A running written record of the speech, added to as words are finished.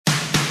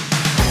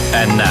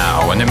And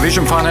now, an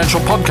Envision Financial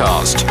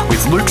podcast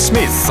with Luke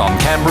Smith on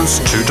Canberra's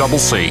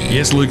 2CC.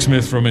 Yes, Luke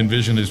Smith from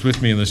Envision is with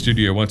me in the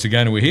studio once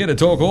again, and we're here to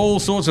talk all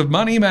sorts of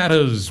money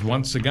matters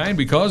once again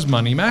because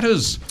money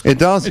matters. It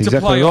does, it's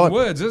exactly a play right. on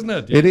words, isn't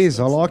it? It is.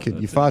 I like it.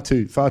 You're far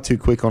too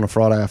quick on a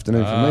Friday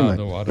afternoon for me, mate.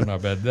 No, I don't know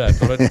about that.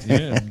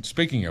 But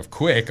speaking of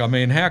quick, I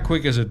mean, how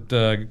quick has it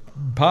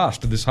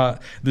passed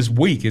this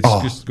week? It's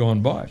just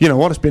gone by. You know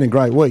what? It's been a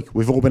great week.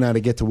 We've all been able to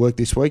get to work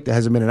this week. There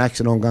hasn't been an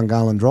accident on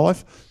Gungahlin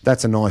Drive.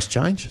 That's a nice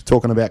change.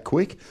 Talking about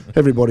quick,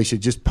 everybody should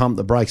just pump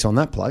the brakes on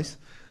that place.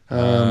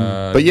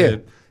 But yeah.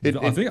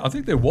 I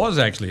think there was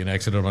actually an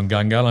accident on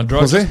Gungahlin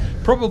Drive. Was there?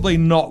 Probably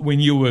not when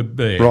you were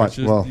there. Right.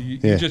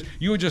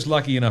 You were just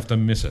lucky enough to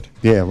miss it.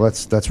 Yeah, well,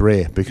 that's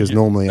rare because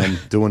normally I'm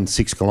doing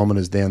 6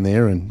 kilometres down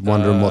there and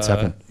wondering what's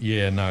happened.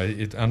 Yeah, no,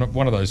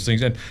 one of those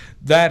things, and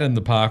that and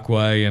the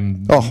Parkway,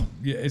 and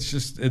it's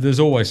just there's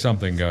always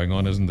something going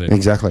on, isn't there?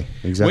 Exactly.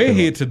 We're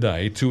here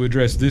today to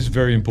address this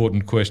very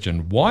important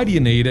question: why do you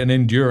need an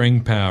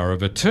enduring power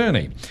of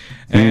attorney?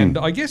 And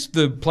I guess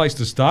the place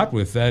to start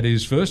with that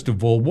is, first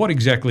of all, what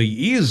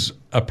exactly is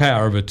a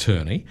power of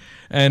attorney,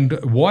 and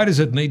why does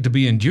it need to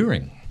be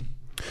enduring?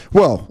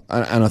 Well,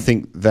 and I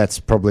think that's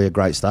probably a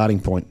great starting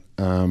point.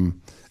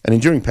 An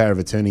enduring power of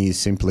attorney is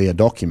simply a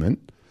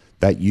document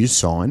that you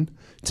sign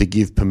to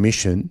give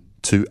permission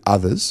to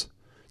others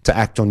to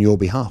act on your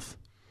behalf.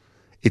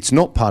 It's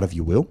not part of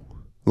your will.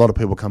 A lot of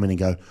people come in and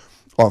go,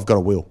 "Oh, I've got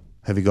a will.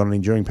 Have you got an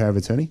enduring power of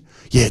attorney?"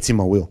 "Yeah, it's in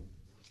my will."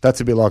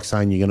 That's a bit like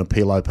saying you're going to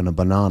peel open a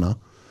banana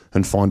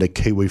and find a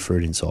kiwi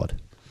fruit inside.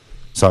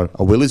 So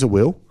a will is a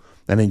will,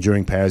 an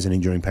enduring power is an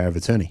enduring power of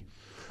attorney.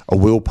 A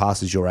will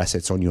passes your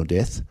assets on your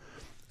death.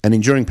 An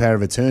enduring power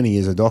of attorney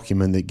is a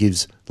document that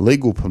gives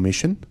legal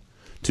permission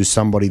to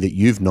somebody that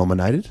you've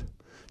nominated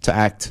to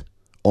act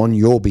on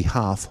your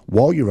behalf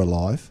while you're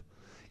alive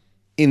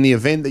in the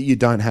event that you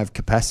don't have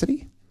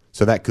capacity.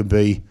 So that could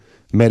be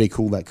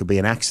medical, that could be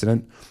an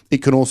accident.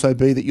 It can also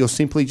be that you're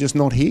simply just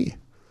not here.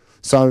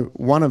 So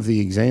one of the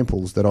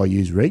examples that I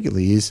use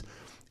regularly is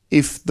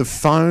if the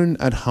phone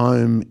at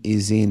home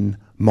is in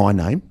my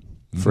name,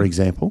 for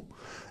example,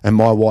 and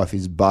my wife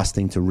is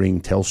busting to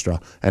ring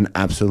Telstra and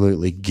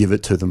absolutely give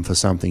it to them for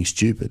something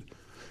stupid,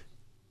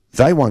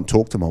 they won't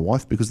talk to my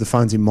wife because the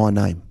phone's in my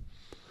name.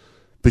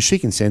 But she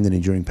can send an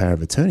enduring power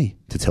of attorney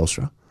to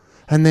Telstra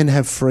and then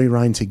have free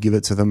rein to give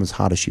it to them as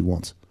hard as she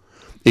wants.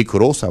 It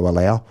could also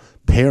allow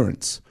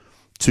parents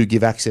to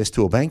give access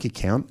to a bank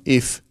account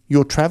if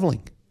you're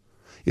travelling.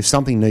 If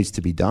something needs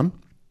to be done,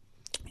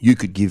 you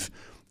could give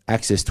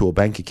access to a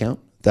bank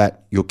account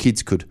that your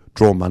kids could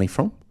draw money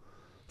from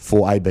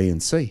for A, B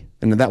and C.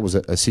 And that was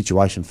a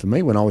situation for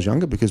me when I was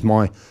younger because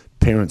my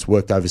parents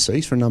worked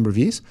overseas for a number of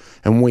years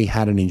and we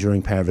had an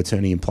enduring power of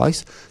attorney in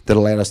place that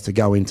allowed us to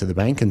go into the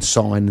bank and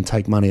sign and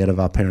take money out of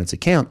our parents'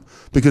 account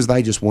because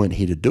they just weren't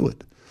here to do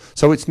it.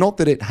 So it's not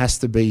that it has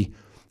to be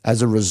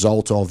as a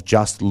result of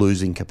just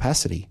losing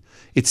capacity.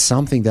 It's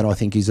something that I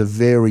think is a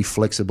very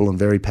flexible and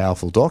very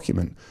powerful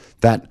document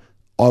that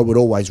I would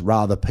always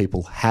rather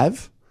people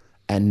have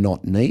and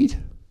not need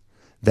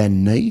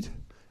than need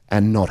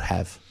and not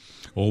have.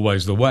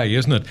 Always the way,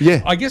 isn't it?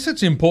 Yeah. I guess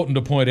it's important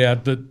to point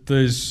out that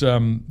there's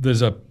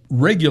a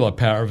regular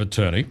power of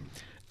attorney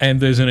and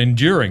there's an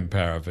enduring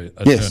power of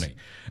attorney. Yes.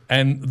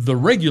 And the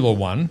regular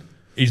one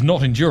is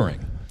not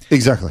enduring.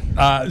 Exactly.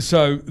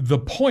 So the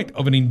point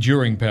of an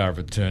enduring power of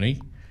attorney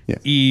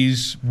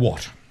is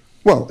what?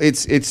 Well,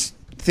 it's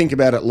think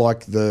about it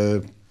like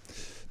the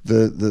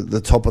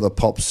top of the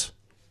Pops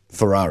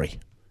Ferrari.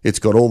 It's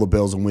got all the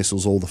bells and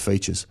whistles, all the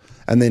features.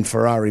 And then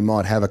Ferrari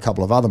might have a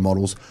couple of other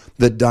models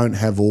that don't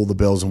have all the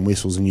bells and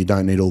whistles and you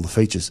don't need all the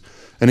features.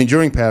 An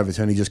enduring power of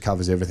attorney just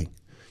covers everything.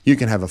 You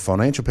can have a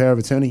financial power of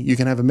attorney, you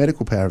can have a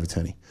medical power of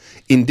attorney.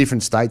 In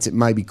different states, it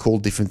may be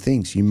called different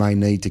things. You may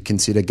need to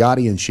consider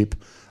guardianship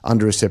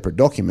under a separate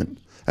document.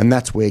 And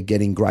that's where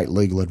getting great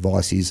legal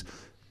advice is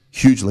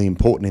hugely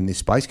important in this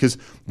space because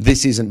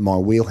this isn't my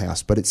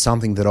wheelhouse, but it's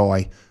something that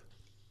I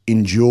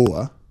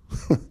endure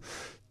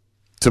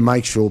to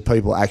make sure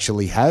people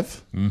actually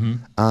have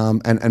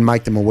and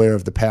make them aware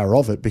of the power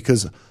of it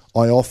because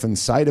I often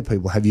say to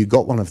people, have you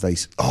got one of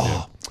these?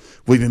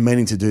 We've been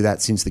meaning to do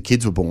that since the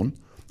kids were born.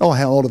 Oh,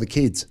 how old are the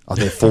kids? Oh,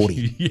 they're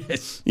 40.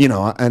 Yes. You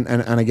know, and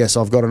I guess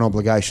I've got an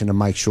obligation to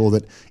make sure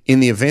that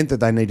in the event that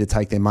they need to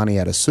take their money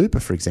out of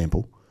super, for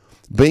example,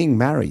 being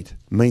married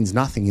means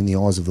nothing in the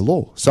eyes of the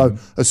law. So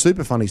a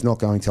super fund is not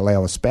going to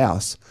allow a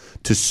spouse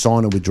to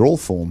sign a withdrawal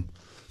form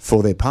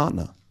for their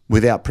partner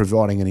without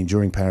providing an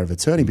enduring power of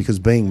attorney because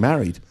being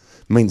married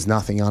means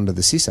nothing under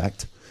the SIS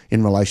Act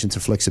in relation to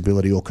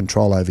flexibility or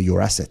control over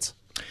your assets.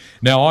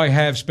 Now, I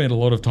have spent a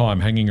lot of time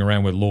hanging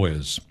around with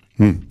lawyers.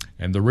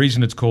 And the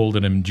reason it's called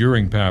an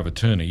enduring power of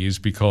attorney is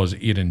because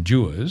it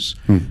endures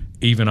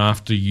even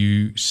after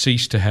you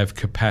cease to have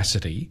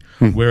capacity,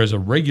 whereas a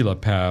regular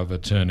power of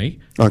attorney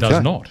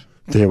does not.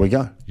 There we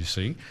go. You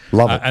see?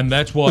 Love it. And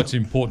that's why it's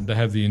important to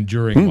have the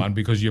enduring one,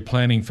 because you're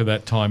planning for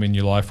that time in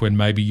your life when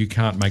maybe you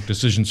can't make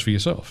decisions for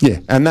yourself. Yeah,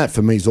 and that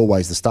for me is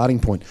always the starting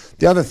point.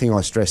 The other thing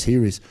I stress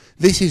here is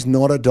this is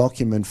not a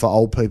document for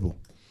old people.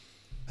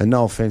 And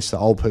no offence to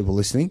old people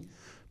listening,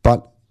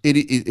 but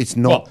it's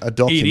not a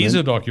document. It is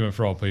a document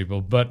for old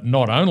people, but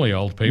not only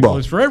old people,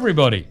 it's for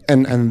everybody.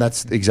 And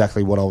that's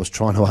exactly what I was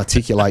trying to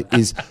articulate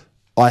is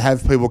I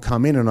have people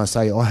come in and I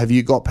say, oh, have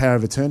you got power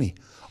of attorney?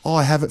 Oh,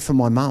 I have it for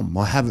my mum.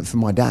 I have it for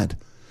my dad.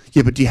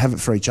 Yeah, but do you have it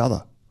for each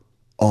other?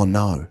 Oh,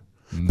 no.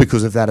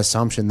 Because of that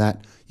assumption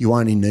that you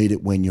only need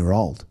it when you're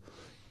old.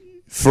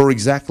 For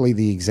exactly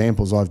the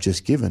examples I've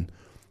just given,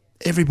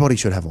 everybody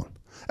should have one.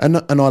 And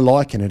I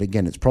liken it,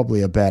 again, it's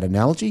probably a bad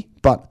analogy,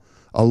 but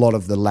a lot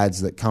of the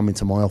lads that come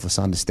into my office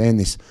understand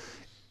this.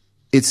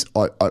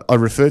 I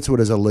refer to it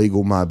as a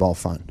legal mobile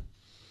phone,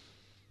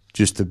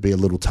 just to be a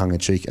little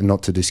tongue-in-cheek and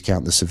not to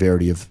discount the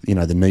severity of, the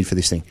need for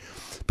this thing.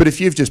 But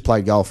if you've just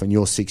played golf and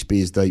you're 6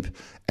 beers deep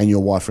and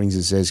your wife rings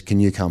and says,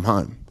 can you come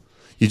home?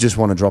 You just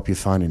want to drop your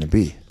phone in a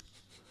beer.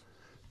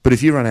 But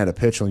if you run out of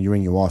petrol and you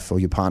ring your wife or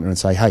your partner and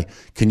say, hey,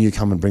 can you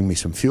come and bring me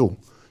some fuel?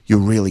 You're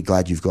really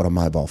glad you've got a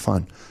mobile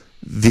phone.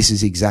 This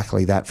is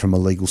exactly that from a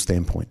legal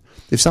standpoint.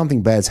 If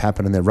something bad's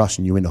happened and they're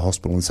rushing you into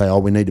hospital and say, oh,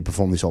 we need to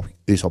perform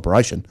this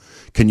operation,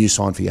 can you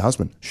sign for your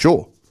husband?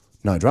 Sure,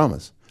 no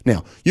dramas.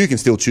 Now, you can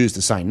still choose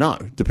to say no.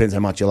 Depends how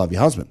much you love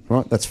your husband,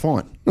 right? That's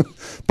fine.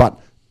 But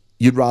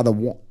you'd rather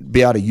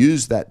be able to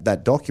use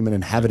that document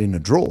and have it in a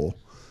drawer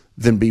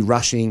than be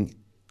rushing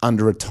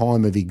under a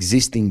time of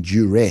existing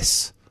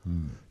duress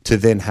to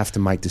then have to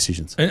make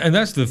decisions. And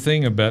that's the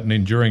thing about an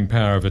enduring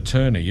power of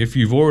attorney. If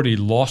you've already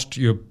lost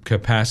your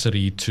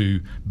capacity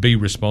to be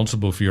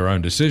responsible for your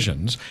own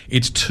decisions,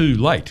 it's too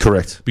late.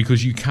 Correct.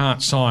 Because you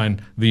can't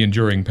sign the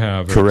enduring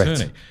power of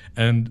attorney.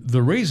 And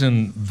the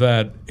reason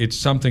that it's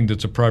something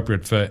that's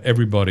appropriate for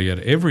everybody at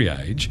every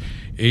age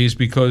is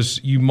because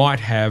you might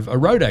have a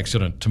road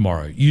accident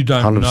tomorrow. You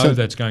don't 100%. know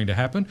that's going to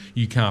happen.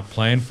 You can't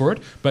plan for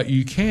it, but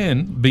you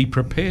can be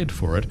prepared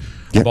for it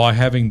by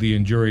having the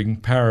enduring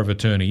power of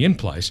attorney in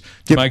place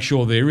to make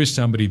sure there is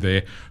somebody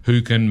there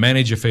who can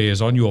manage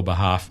affairs on your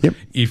behalf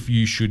if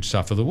you should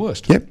suffer the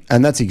worst. Yep,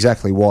 and that's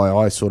exactly why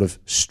I sort of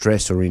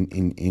stress or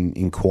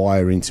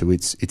inquire into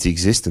its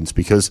existence,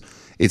 because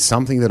it's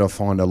something that I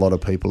find a lot of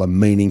people are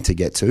meaning to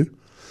get to.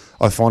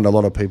 I find a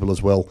lot of people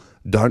as well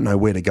don't know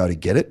where to go to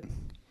get it,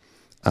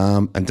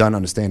 and don't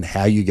understand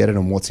how you get it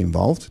and what's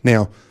involved.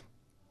 Now,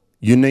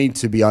 you need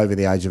to be over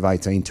the age of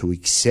 18 to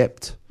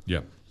accept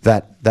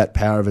that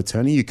power of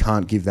attorney. You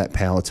can't give that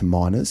power to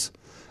minors.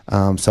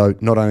 So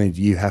not only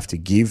do you have to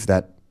give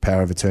that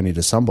power of attorney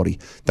to somebody,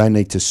 they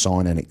need to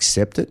sign and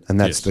accept it, and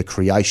that's the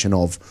creation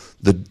of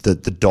the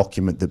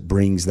document that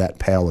brings that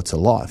power to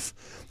life.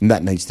 And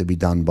that needs to be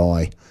done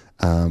by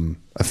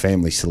a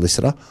family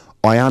solicitor.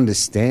 I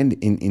understand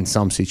in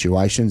some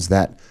situations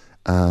that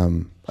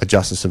a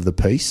justice of the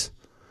peace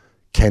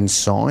can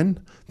sign.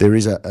 There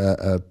is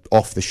a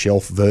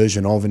off-the-shelf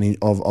version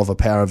of a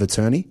power of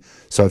attorney.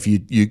 So if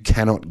you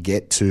cannot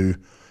get to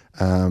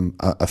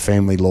a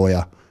family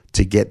lawyer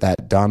to get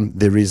that done,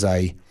 there is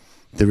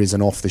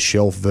an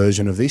off-the-shelf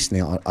version of this.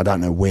 Now, I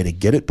don't know where to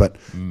get it, but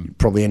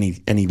probably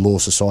any law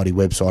society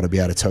website will be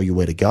able to tell you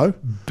where to go.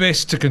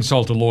 Best to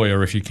consult a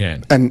lawyer if you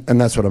can. And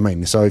that's what I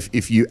mean. So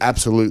if you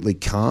absolutely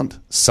can't,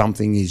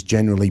 something is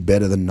generally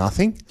better than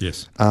nothing.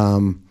 Yes.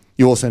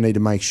 You also need to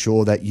make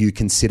sure that you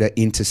consider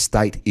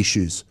interstate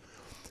issues.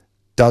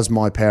 Does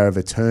my power of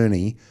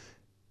attorney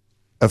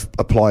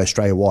apply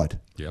Australia-wide?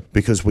 Yep.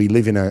 Because we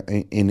live in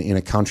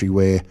a country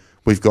where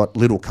we've got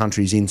little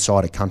countries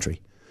inside a country.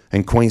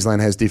 And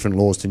Queensland has different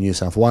laws to New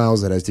South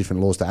Wales, that has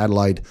different laws to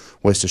Adelaide,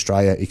 West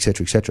Australia,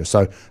 etc., etc.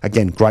 So,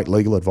 again, great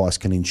legal advice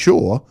can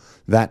ensure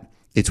that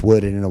it's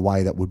worded in a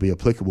way that would be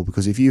applicable,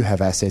 because if you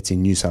have assets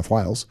in New South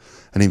Wales,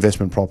 an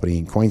investment property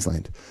in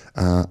Queensland,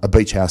 a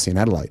beach house in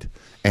Adelaide,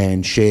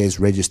 and shares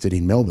registered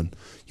in Melbourne,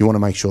 you want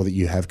to make sure that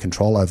you have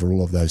control over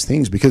all of those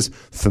things. Because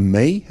for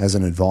me, as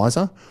an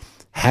advisor,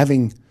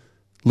 having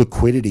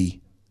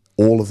liquidity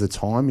all of the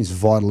time is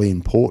vitally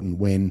important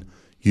when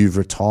you've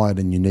retired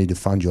and you need to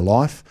fund your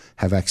life,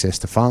 have access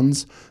to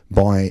funds,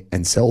 buy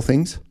and sell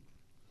things.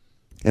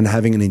 And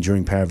having an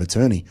enduring power of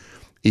attorney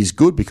is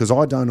good, because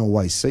I don't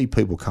always see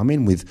people come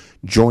in with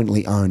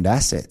jointly owned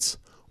assets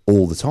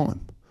all the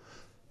time.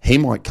 He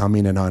might come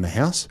in and own a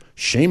house.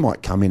 She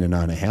might come in and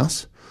own a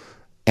house.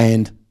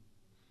 And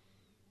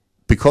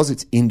because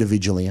it's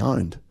individually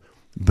owned,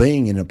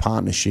 being in a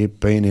partnership,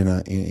 being in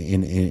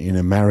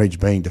a marriage,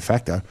 being de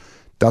facto,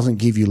 doesn't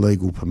give you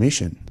legal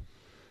permission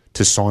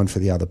to sign for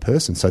the other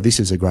person. So this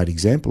is a great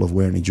example of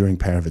where an enduring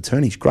power of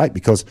attorney is great,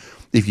 because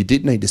if you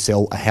did need to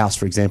sell a house,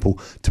 for example,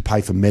 to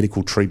pay for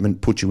medical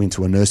treatment, put you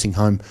into a nursing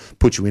home,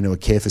 put you into a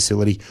care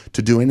facility,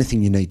 to do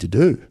anything you need to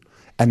do,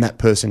 and that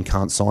person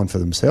can't sign for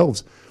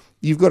themselves,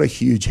 you've got a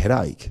huge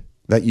headache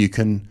that you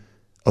can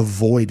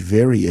avoid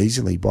very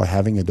easily by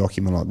having a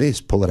document like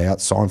this. Pull it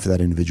out, sign for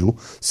that individual,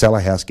 sell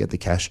a house, get the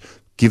cash,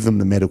 give them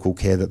the medical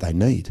care that they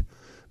need.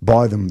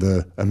 buy them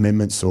the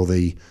amendments or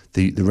the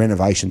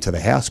renovation to the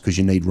house because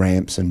you need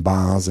ramps and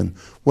bars and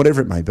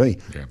whatever it may be,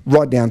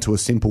 right down to a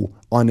simple,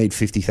 I need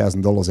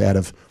 $50,000 out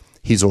of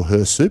his or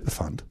her super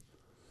fund.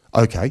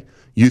 Okay,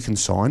 you can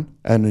sign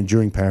an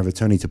enduring power of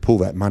attorney to pull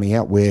that money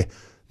out where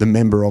the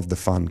member of the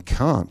fund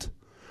can't.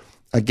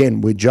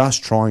 Again, we're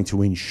just trying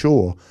to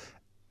ensure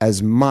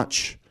as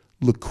much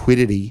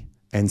liquidity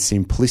and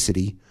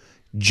simplicity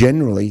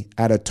generally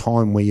at a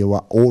time where you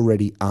are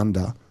already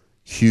under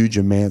huge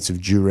amounts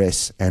of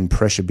duress and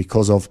pressure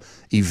because of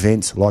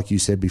events like you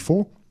said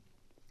before.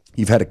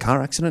 You've had a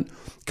car accident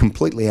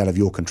completely out of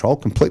your control,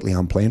 completely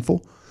unplanned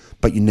for,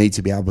 but you need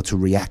to be able to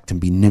react and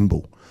be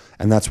nimble.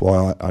 And that's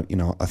why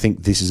I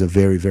think this is a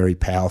very, very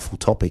powerful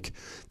topic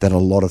that a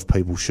lot of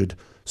people should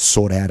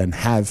sort out and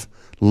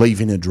leave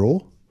in a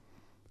drawer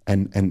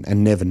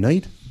and never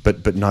need,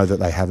 but know that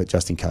they have it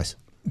just in case.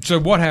 So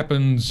what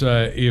happens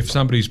if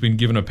somebody's been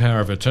given a power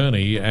of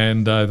attorney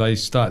and they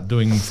start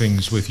doing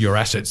things with your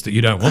assets that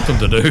you don't want them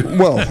to do?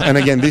 Well, and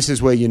again, this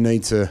is where you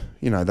need to,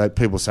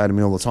 people say to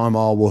me all the time,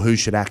 oh, well, who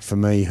should act for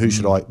me? Who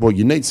should I? Well,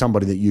 you need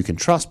somebody that you can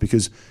trust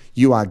because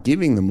you are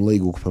giving them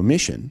legal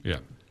permission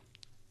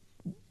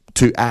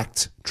to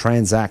act,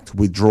 transact,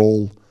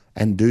 withdraw,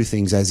 and do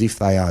things as if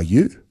they are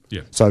you.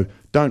 Yeah. So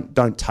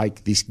don't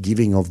take this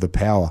giving of the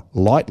power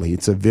lightly.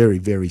 It's a very,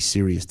 very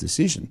serious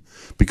decision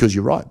because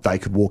you're right. They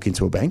could walk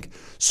into a bank,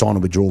 sign a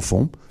withdrawal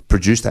form,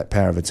 produce that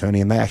power of attorney,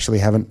 and they actually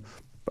haven't,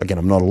 again,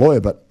 I'm not a lawyer,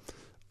 but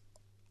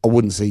I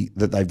wouldn't see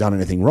that they've done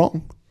anything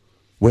wrong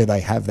where they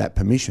have that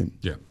permission.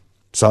 Yeah.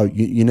 So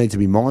you need to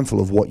be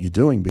mindful of what you're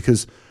doing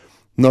because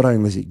not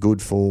only is it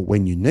good for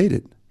when you need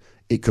it,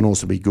 it can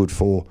also be good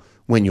for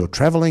when you're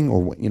travelling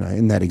or,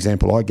 in that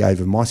example I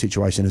gave of my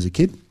situation as a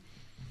kid.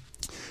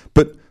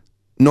 But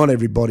not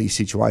everybody's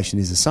situation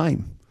is the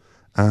same.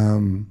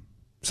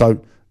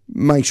 So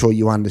make sure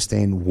you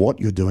understand what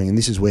you're doing. And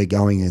this is where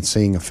going and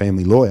seeing a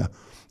family lawyer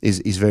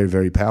is very,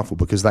 very powerful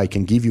because they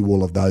can give you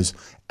all of those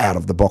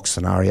out-of-the-box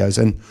scenarios.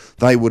 And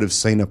they would have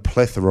seen a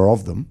plethora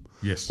of them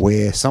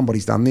where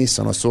somebody's done this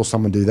and I saw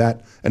someone do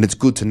that. And it's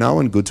good to know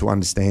and good to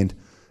understand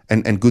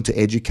and good to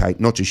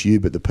educate, not just you,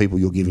 but the people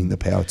you're giving the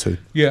power to.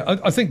 Yeah,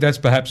 I think that's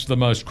perhaps the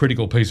most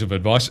critical piece of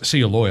advice. See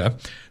a lawyer.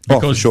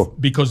 For sure.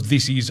 Because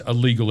this is a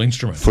legal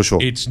instrument. For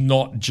sure. It's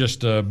not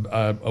just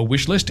a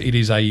wish list. It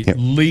is a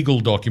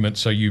legal document,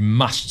 so you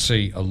must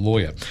see a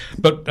lawyer.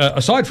 But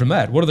aside from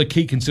that, what are the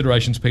key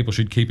considerations people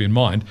should keep in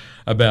mind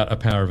about a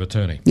power of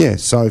attorney? Yeah,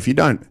 so if you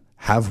don't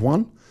have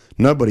one,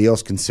 nobody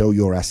else can sell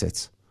your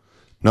assets.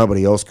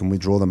 Nobody else can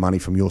withdraw the money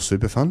from your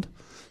super fund.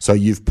 So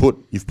you've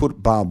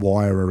put barbed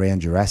wire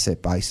around your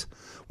asset base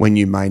when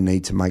you may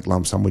need to make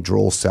lump sum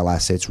withdrawals, sell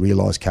assets,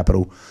 realise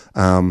capital,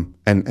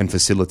 and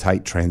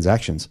facilitate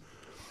transactions.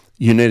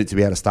 You need it to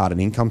be able to start an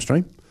income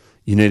stream.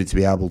 You need it to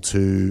be able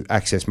to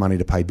access money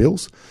to pay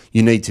bills.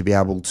 You need to be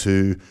able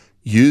to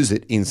use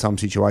it in some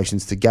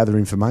situations to gather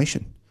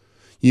information.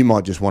 You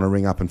might just want to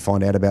ring up and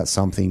find out about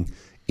something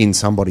in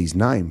somebody's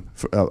name,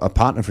 a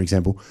partner, for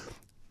example,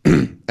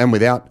 and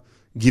without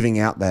giving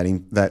out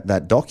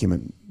that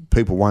document,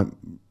 people won't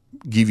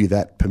give you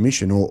that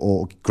permission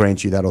or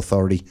grant you that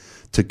authority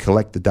to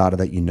collect the data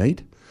that you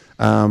need.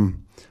 I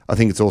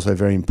think it's also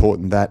very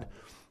important that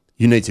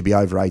you need to be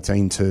over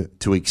 18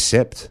 to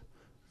accept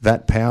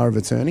that power of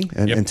attorney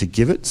and to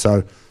give it.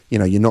 So,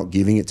 you're not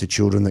giving it to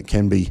children that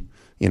can be,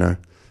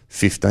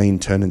 15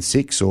 turning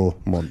 6 or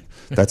well,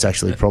 that's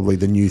actually probably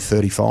the new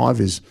 35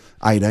 is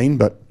 18,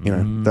 but,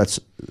 that's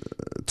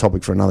a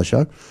topic for another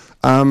show.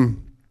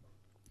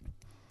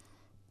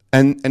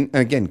 And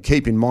again,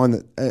 keep in mind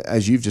that,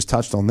 as you've just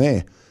touched on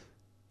there,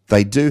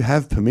 they do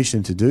have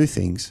permission to do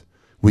things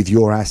with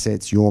your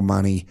assets, your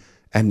money,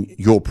 and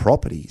your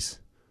properties.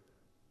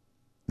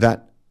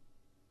 That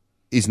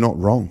is not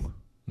wrong.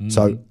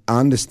 So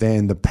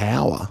understand the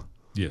power.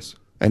 Yes.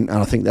 And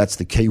I think that's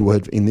the key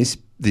word in this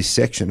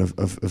section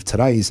of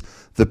today is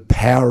the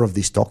power of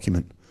this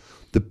document,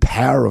 the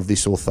power of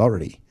this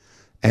authority.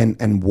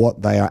 And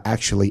what they are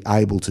actually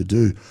able to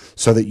do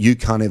so that you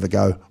can't ever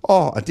go,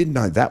 oh, I didn't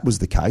know that was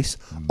the case.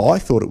 I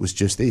thought it was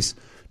just this.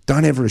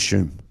 Don't ever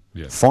assume.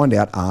 Yeah. Find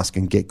out, ask,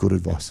 and get good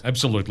advice.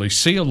 Absolutely.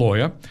 See a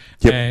lawyer.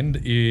 Yep. And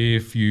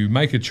if you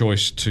make a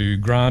choice to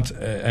grant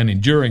an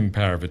enduring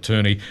power of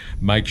attorney,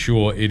 make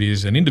sure it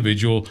is an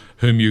individual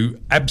whom you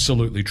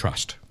absolutely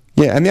trust.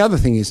 Yeah, and the other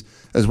thing is,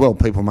 as well,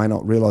 people may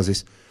not realise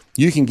this,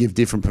 you can give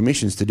different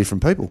permissions to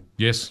different people.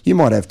 Yes. You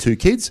might have 2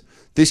 kids.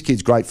 This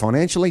kid's great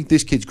financially.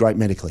 This kid's great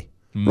medically.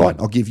 Right?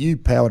 I'll give you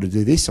power to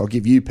do this. I'll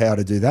give you power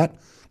to do that.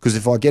 Because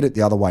if I get it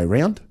the other way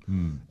around,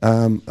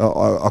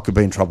 I could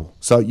be in trouble.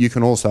 So you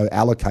can also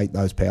allocate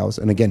those powers.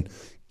 And again,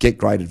 get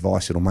great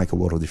advice. It'll make a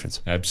world of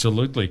difference.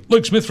 Absolutely.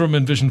 Luke Smith from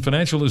Envision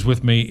Financial is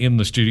with me in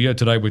the studio.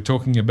 Today we're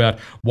talking about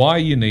why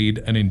you need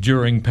an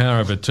enduring power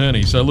of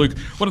attorney. So, Luke,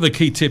 what are the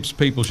key tips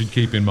people should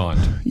keep in mind?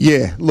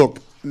 Yeah, look,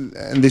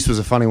 and this was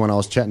a funny one. I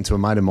was chatting to a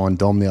mate of mine,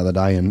 Dom, the other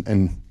day,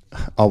 and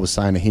I was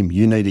saying to him,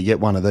 you need to get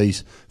one of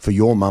these for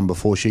your mum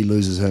before she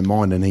loses her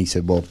mind. And he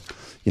said, well,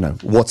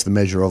 what's the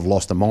measure of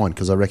lost a mind?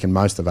 Because I reckon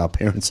most of our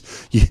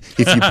parents,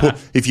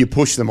 if you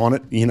push them on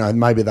it,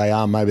 maybe they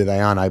are, maybe they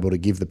aren't able to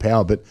give the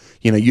power. But,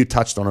 you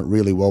touched on it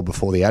really well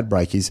before the ad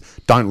break, is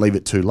don't leave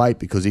it too late,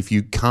 because if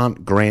you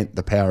can't grant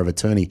the power of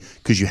attorney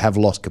because you have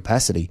lost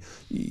capacity,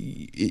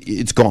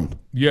 it's gone.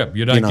 Yeah,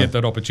 you don't get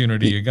that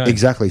opportunity again.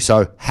 Exactly.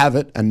 So have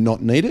it and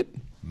not need it,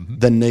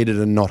 then need it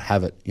and not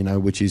have it,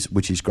 which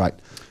is great.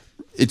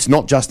 It's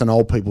not just an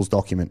old people's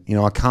document.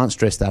 I can't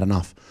stress that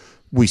enough.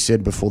 We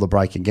said before the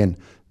break again,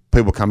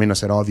 people come in and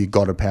said, have you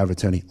got a power of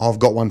attorney? I've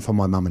got one for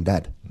my mum and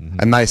dad.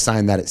 And they're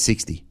saying that at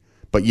 60,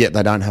 but yet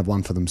they don't have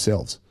one for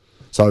themselves.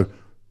 So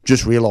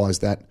just realise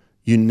that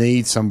you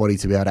need somebody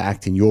to be able to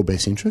act in your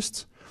best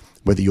interests,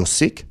 whether you're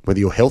sick, whether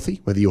you're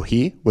healthy, whether you're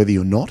here, whether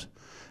you're not.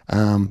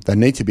 They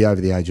need to be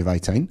over the age of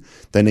 18.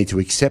 They need to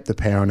accept the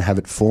power and have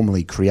it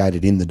formally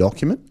created in the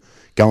document.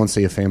 Go and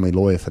see a family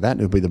lawyer for that.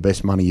 It'll be the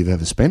best money you've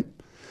ever spent.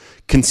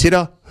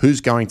 Consider who's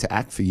going to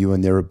act for you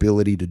and their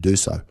ability to do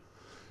so.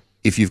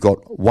 If you've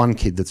got one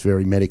kid that's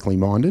very medically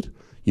minded,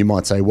 you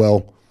might say,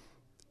 well,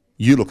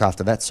 you look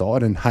after that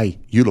side and, hey,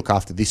 you look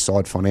after this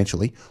side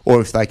financially.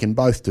 Or if they can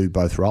both do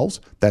both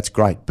roles, that's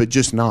great. But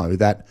just know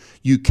that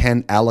you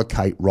can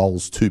allocate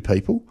roles to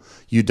people.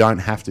 You don't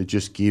have to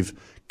just give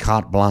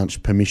carte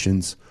blanche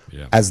permissions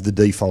as the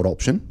default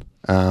option.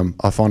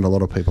 I find a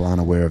lot of people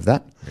aren't aware of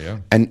that. Yeah.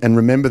 And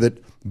remember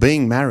that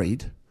being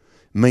married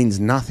means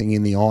nothing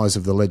in the eyes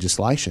of the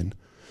legislation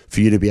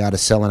for you to be able to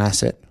sell an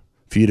asset,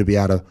 for you to be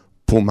able to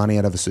pull money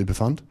out of a super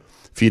fund,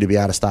 for you to be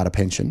able to start a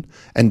pension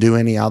and do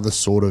any other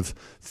sort of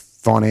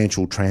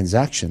financial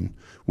transaction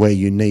where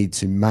you need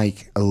to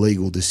make a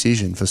legal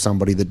decision for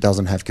somebody that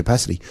doesn't have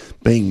capacity.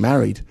 Being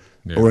married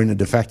or in a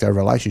de facto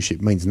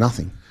relationship means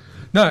nothing.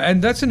 No,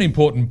 and that's an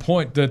important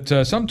point,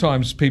 that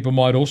sometimes people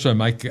might also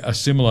make a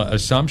similar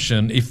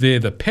assumption if they're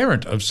the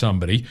parent of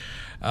somebody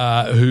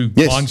who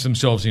finds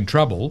themselves in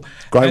trouble,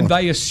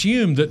 they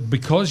assume that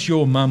because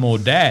you're mum or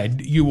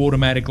dad, you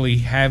automatically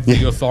have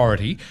the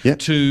authority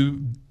to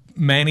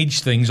manage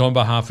things on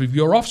behalf of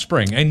your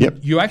offspring, and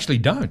you actually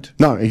don't.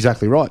 No,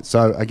 exactly right.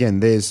 So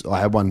again, I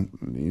had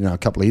one a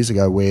couple of years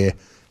ago where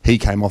he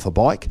came off a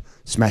bike,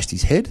 smashed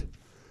his head,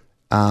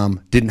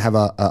 didn't have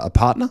a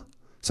partner,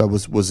 so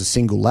was a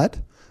single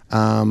lad,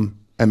 and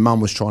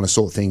mum was trying to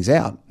sort things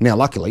out. Now,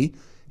 luckily,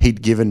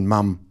 he'd given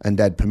mum and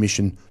dad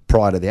permission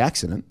prior to the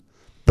accident.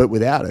 But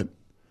without it,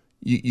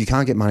 you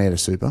can't get money out of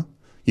super.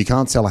 You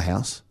can't sell a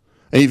house.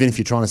 Even if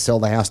you're trying to sell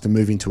the house to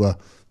move into a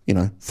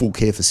full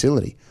care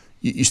facility,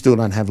 you still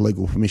don't have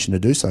legal permission to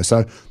do so.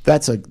 So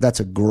that's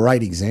a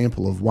great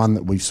example of one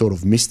that we've sort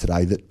of missed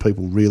today that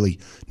people really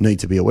need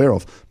to be aware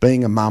of.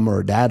 Being a mum or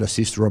a dad, a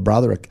sister or a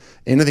brother,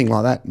 anything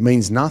like that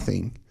means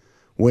nothing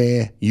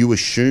where you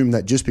assume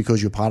that just because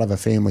you're part of a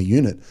family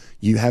unit,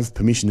 you have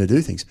permission to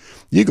do things.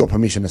 You got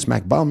permission to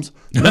smack bums.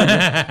 No,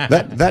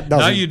 that doesn't.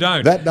 No, you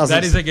don't.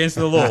 That is against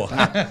the law.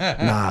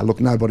 Nah, look,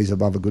 nobody's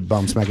above a good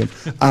bum smacking.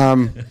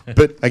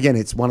 But again,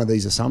 it's one of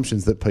these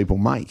assumptions that people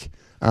make.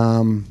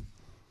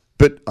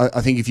 But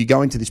I think if you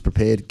go into this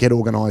prepared, get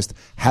organised,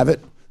 have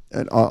it.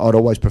 I'd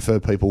always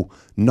prefer people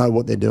know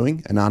what they're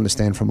doing and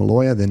understand from a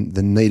lawyer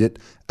than need it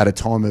at a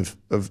time of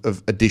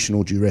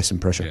additional duress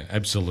and pressure. Yeah,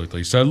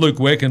 absolutely. So, Luke,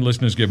 where can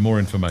listeners get more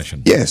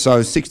information? Yeah,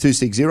 so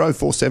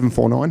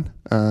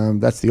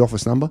 6260-4749, that's the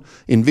office number.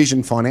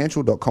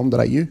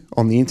 envisionfinancial.com.au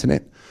on the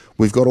internet.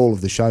 We've got all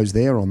of the shows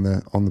there on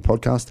the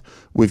podcast.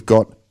 We've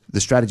got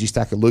the Strategy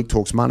Stacker, Luke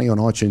Talks Money on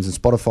iTunes and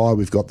Spotify.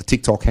 We've got the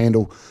TikTok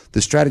handle,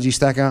 the Strategy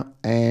Stacker,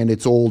 and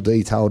it's all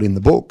detailed in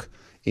the book,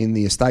 in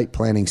the estate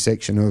planning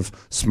section of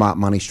Smart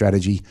Money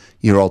Strategy,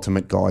 your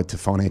ultimate guide to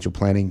financial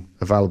planning,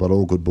 available at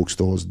all good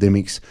bookstores,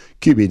 Dymocks,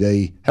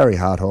 QBD, Harry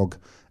Hartog,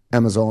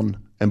 Amazon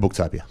and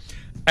Booktopia.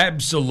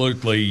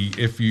 Absolutely.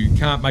 If you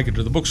can't make it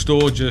to the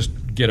bookstore, just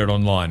get it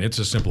online. It's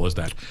as simple as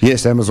that.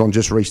 Yes, Amazon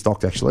just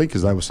restocked actually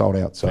because they were sold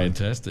out. So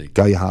fantastic.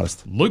 Go your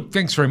hardest. Luke,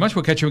 thanks very much.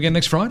 We'll catch you again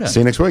next Friday. See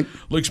you next week.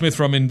 Luke Smith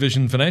from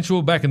Envision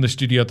Financial back in the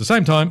studio at the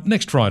same time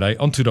next Friday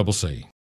on 2CC.